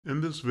In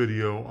this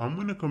video, I'm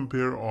going to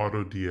compare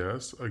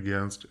AutoDS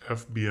against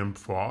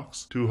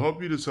FBMFOX to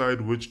help you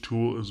decide which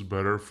tool is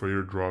better for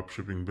your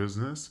dropshipping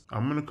business.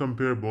 I'm going to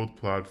compare both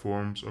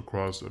platforms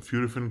across a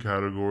few different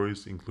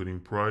categories,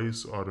 including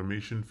price,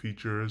 automation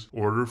features,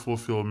 order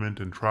fulfillment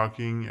and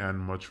tracking, and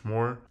much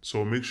more.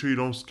 So make sure you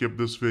don't skip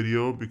this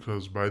video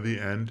because by the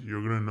end,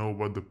 you're going to know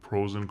about the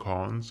pros and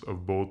cons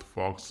of both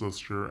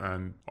Foxlister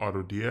and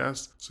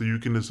AutoDS so you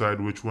can decide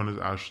which one is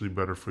actually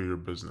better for your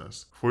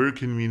business. For your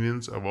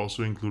convenience, I've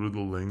also included the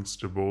links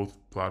to both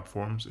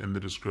platforms in the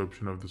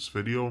description of this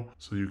video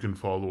so you can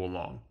follow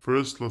along.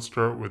 First, let's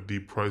start with the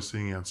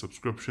pricing and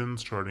subscription,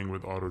 starting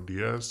with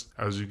AutoDS.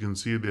 As you can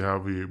see, they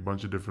have a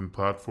bunch of different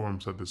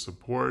platforms that they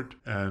support,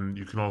 and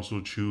you can also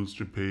choose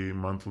to pay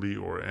monthly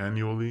or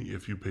annually.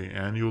 If you pay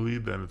annually,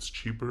 then it's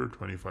cheaper,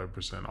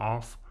 25%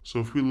 off. So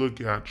if we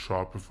look at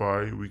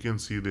Shopify, we can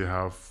see they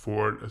have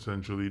four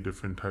essentially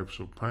different types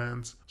of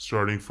plans,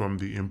 starting from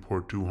the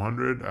Import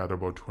 200 at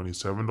about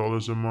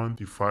 $27 a month,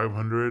 the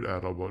 500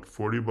 at about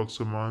 $40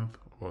 a month,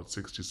 about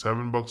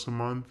 $67 a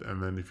month,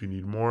 and then if you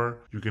need more,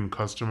 you can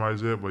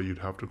customize it, but you'd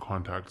have to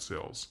contact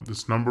sales.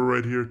 This number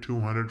right here,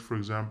 200 for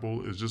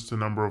example, is just the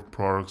number of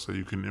products that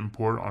you can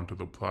import onto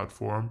the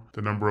platform,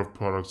 the number of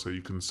products that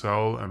you can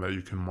sell and that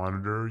you can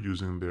monitor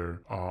using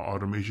their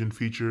automation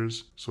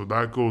features. So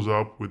that goes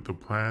up with the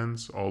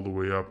plans all the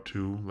way up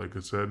to, like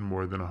I said,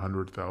 more than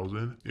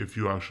 100,000 if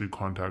you actually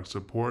contact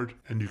support,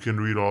 and you can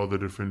read all the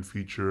different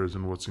features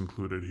and what's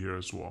included here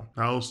as well.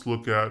 Now let's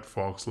look at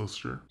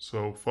Foxlister.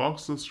 So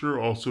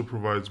Foxlister also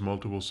provides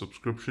multiple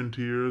subscription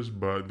tiers,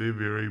 but they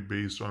vary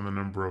based on the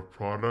number of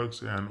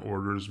products and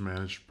orders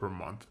managed per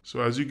month. So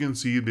as you can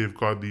see, they've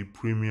got the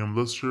premium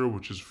lister,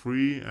 which is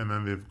free, and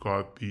then they've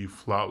got the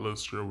flat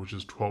lister, which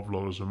is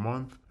 $12 a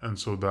month. And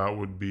so that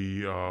would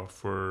be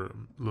for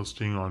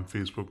listing on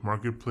Facebook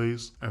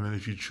Marketplace. And then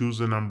if you choose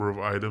the number of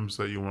items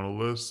that you want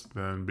to list,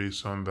 then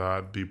based on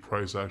that, the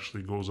price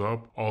actually goes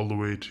up all the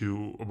way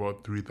to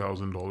about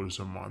 $3,000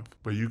 a month.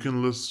 But you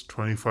can list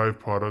 25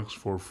 products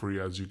for free,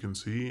 as you can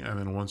see. And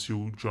then once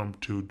you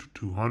jump to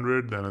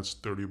 200, then it's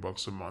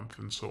 $30 a month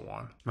and so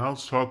on. Now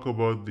let's talk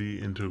about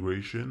the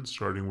integration,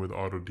 starting with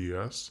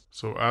AutoDS.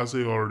 So as I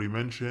already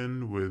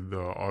mentioned, with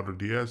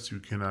AutoDS, you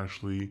can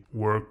actually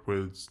work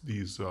with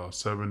these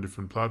 7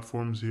 different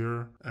platforms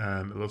here.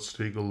 And let's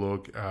take a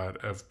look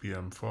at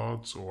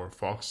FBMFOX or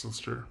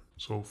Foxlister.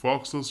 So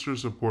Foxlister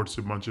supports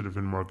a bunch of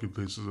different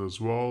marketplaces as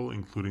well,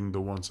 including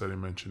the ones that I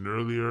mentioned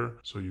earlier.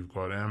 So you've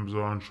got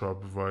Amazon,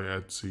 Shopify,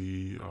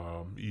 Etsy,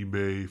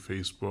 eBay,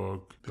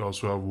 Facebook. They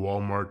also have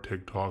Walmart,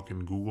 TikTok,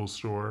 and Google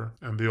Store.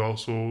 And they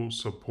also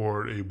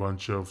support a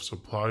bunch of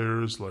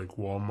suppliers like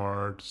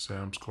Walmart,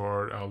 Sam's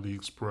Club,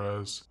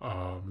 AliExpress,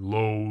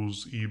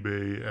 Lowe's,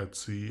 eBay,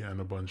 Etsy,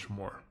 and a bunch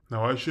more.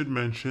 Now I should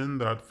mention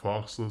that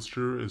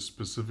Foxlister is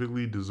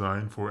specifically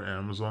designed for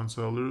Amazon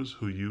sellers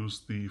who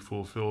use the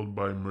fulfilled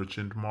by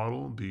merchant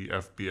model, the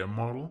FBM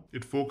model.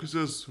 It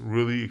focuses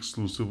really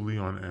exclusively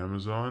on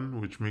Amazon,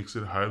 which makes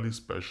it highly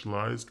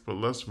specialized but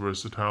less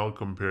versatile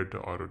compared to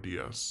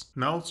AutoDS.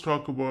 Now let's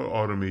talk about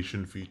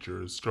automation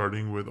features,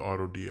 starting with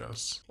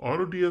AutoDS.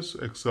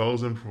 AutoDS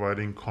excels in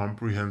providing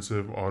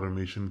comprehensive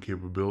automation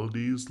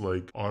capabilities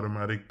like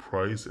automatic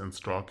price and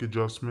stock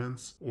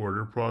adjustments,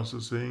 order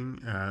processing,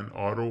 and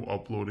auto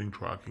uploading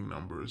tracking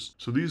numbers.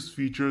 So these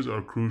features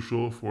are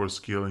crucial for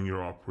scaling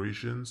your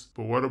operations.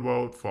 But what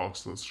about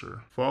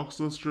Foxlister?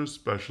 Foxlister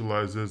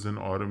specializes in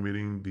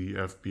automating the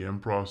FBM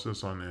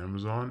process on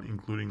Amazon,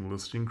 including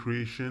listing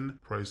creation,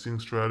 pricing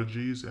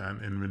strategies,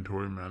 and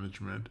inventory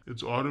management.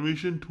 Its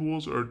automation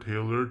tools are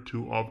tailored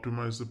to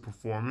optimize the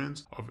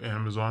performance of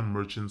Amazon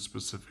merchants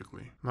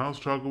specifically. Now let's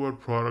talk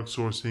about product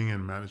sourcing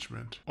and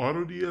management.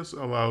 AutoDS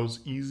allows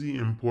easy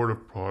import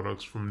of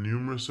products from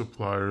numerous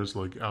suppliers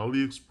like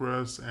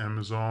AliExpress,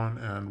 Amazon,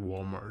 and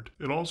Walmart.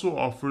 It also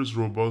offers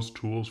robust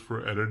tools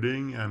for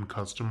editing and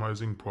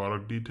customizing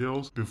product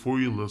details before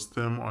you list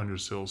them on your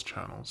sales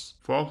channels.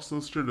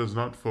 Foxlister does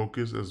not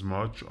focus as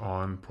much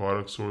on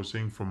product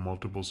sourcing from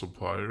multiple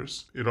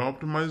suppliers. It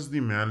optimizes the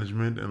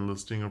management and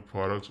listing of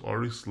products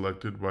already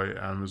selected by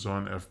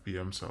Amazon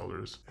FBM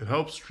sellers. It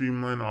helps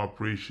streamline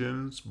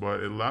operations, but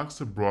it lacks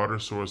the broader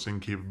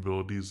sourcing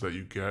capabilities that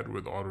you get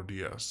with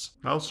AutoDS.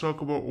 Now let's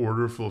talk about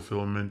order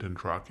fulfillment and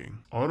tracking.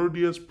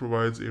 AutoDS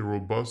provides a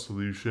robust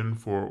solution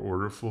for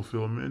order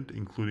fulfillment,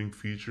 including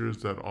features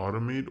that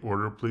automate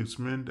order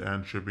placement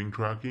and shipping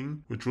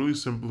tracking, which really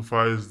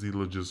simplifies the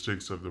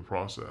logistics of the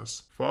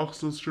process.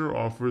 Foxlister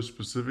offers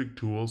specific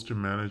tools to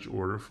manage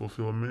order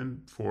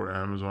fulfillment for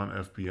Amazon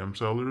FBM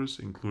sellers,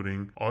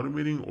 including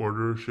automating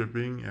order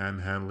shipping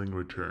and handling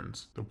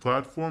returns. The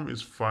platform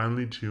is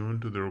finely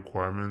tuned to the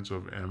requirements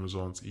of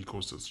Amazon's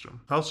ecosystem.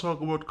 Now let's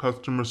talk about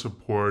customer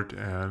support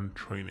and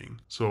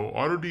training. So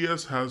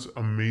AutoDS has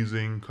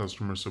amazing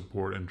customer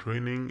support and training.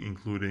 training,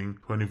 including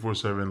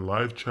 24/7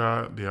 live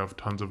chat. They have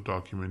tons of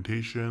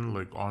documentation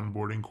like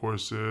onboarding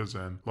courses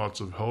and lots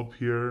of help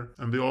here.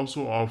 And they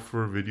also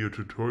offer video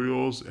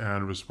tutorials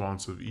and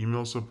responsive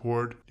email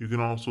support. You can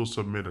also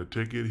submit a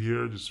ticket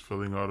here, just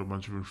filling out a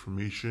bunch of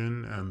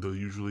information, and they'll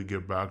usually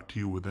get back to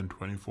you within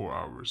 24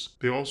 hours.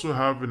 They also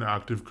have an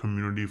active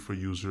community for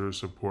user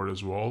support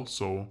as well,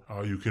 so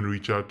you can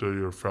reach out to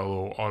your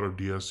fellow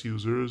AutoDS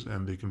users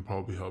and they can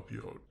probably help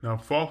you out. Now,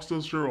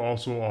 Foxlister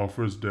also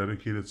offers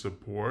dedicated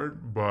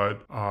support,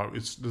 but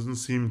it doesn't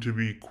seem to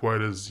be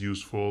quite as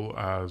useful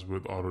as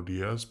with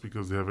AutoDS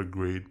because they have a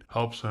great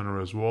help center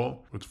as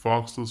well. With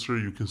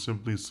Foxlister, you can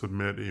simply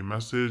submit a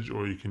message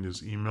or you can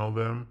just email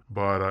them,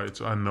 but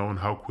it's unknown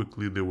how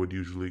quickly they would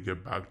usually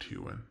get back to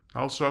you in.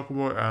 Now let's talk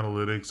about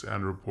analytics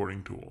and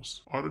reporting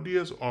tools.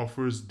 AutoDS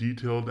offers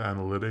detailed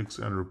analytics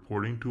and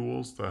reporting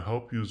tools that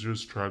help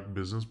users track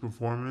business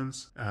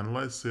performance,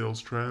 analyze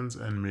sales trends,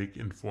 and make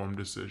informed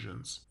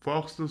decisions.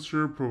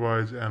 Foxlister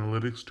provides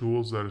analytics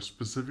tools that are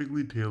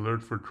specifically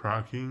tailored for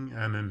tracking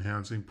and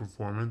enhancing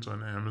performance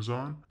on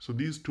Amazon. So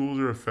these tools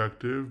are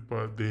effective,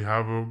 but they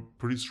have a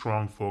pretty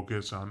strong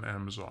focus on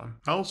Amazon.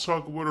 Now let's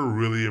talk about a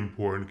really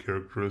important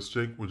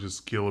characteristic, which is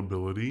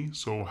scalability.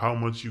 So how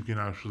much you can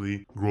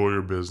actually grow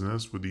your business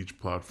with each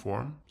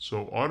platform.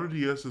 So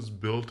AutoDS is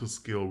built to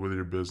scale with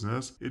your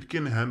business. It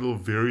can handle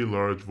very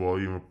large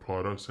volume of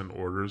products and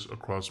orders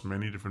across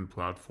many different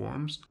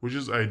platforms, which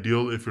is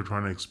ideal if you're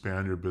trying to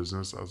expand your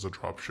business as a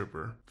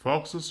dropshipper.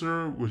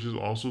 Foxlister, which is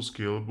also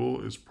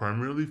scalable, is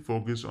primarily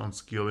focused on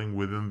scaling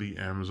within the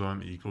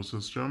Amazon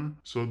ecosystem.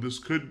 So this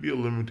could be a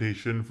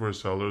limitation for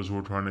sellers who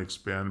are trying to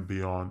expand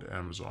beyond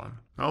Amazon.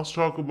 Now let's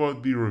talk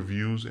about the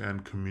reviews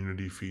and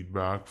community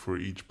feedback for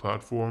each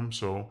platform.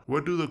 So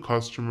what do the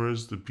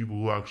customers, the people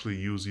who actually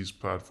use these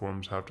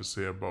platforms, have to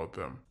say about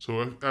them?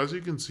 So as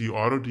you can see,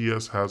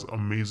 AutoDS has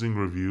amazing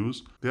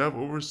reviews. They have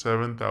over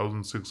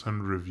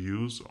 7,600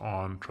 reviews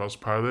on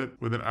Trustpilot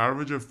with an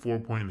average of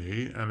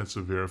 4.8, and it's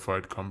a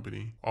verified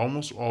company.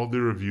 Almost all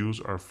their reviews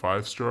are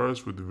 5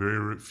 stars with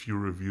very few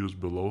reviews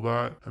below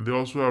that. And they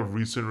also have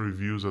recent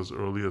reviews as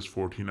early as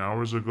 14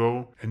 hours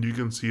ago. And you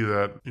can see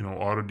that,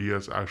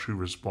 AutoDS actually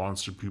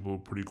responds to people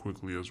pretty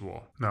quickly as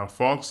well. Now,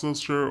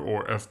 Foxlister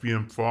or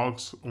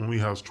FBMFOX only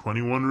has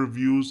 21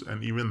 reviews,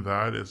 and even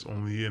that is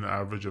only an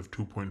average of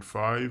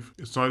 2.5.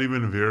 It's not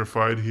even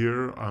verified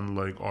here,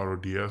 unlike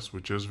AutoDS,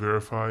 which is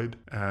verified.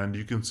 And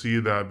you can see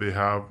that they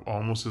have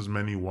almost as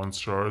many 1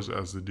 stars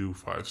as they do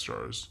 5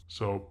 stars.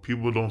 So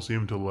people don't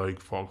seem to like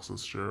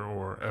Foxlister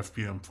or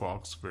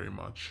FBMFOX very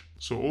much.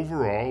 So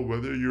overall,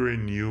 whether you're a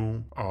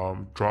new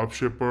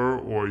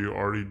dropshipper or you're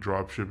already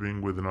dropshipping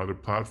with another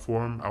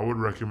platform, I would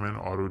recommend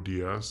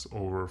AutoDS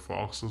over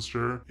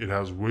Foxlister. It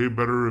has way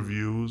better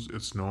reviews.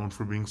 It's known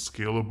for being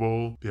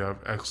scalable. They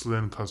have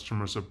excellent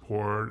customer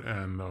support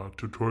and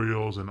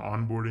tutorials and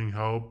onboarding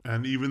help.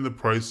 And even the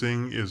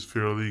pricing is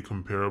fairly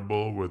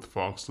comparable with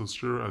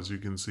Foxlister. As you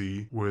can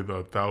see, with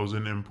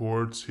 1,000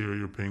 imports, here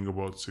you're paying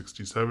about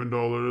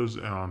 $67,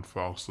 and on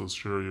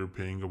Foxlister, you're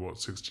paying about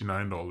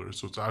 $69.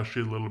 So it's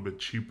actually a little bit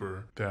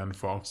cheaper than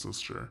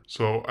Foxlister.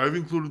 So I've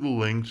included the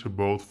link to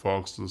both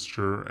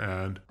Foxlister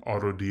and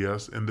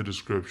AutoDS in the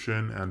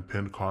description and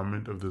pinned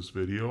comment of this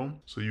video,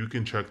 so you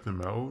can check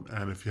them out.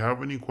 And if you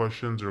have any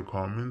questions or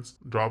comments,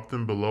 drop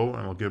them below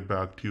and I'll get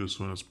back to you as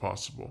soon as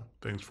possible.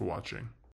 Thanks for watching.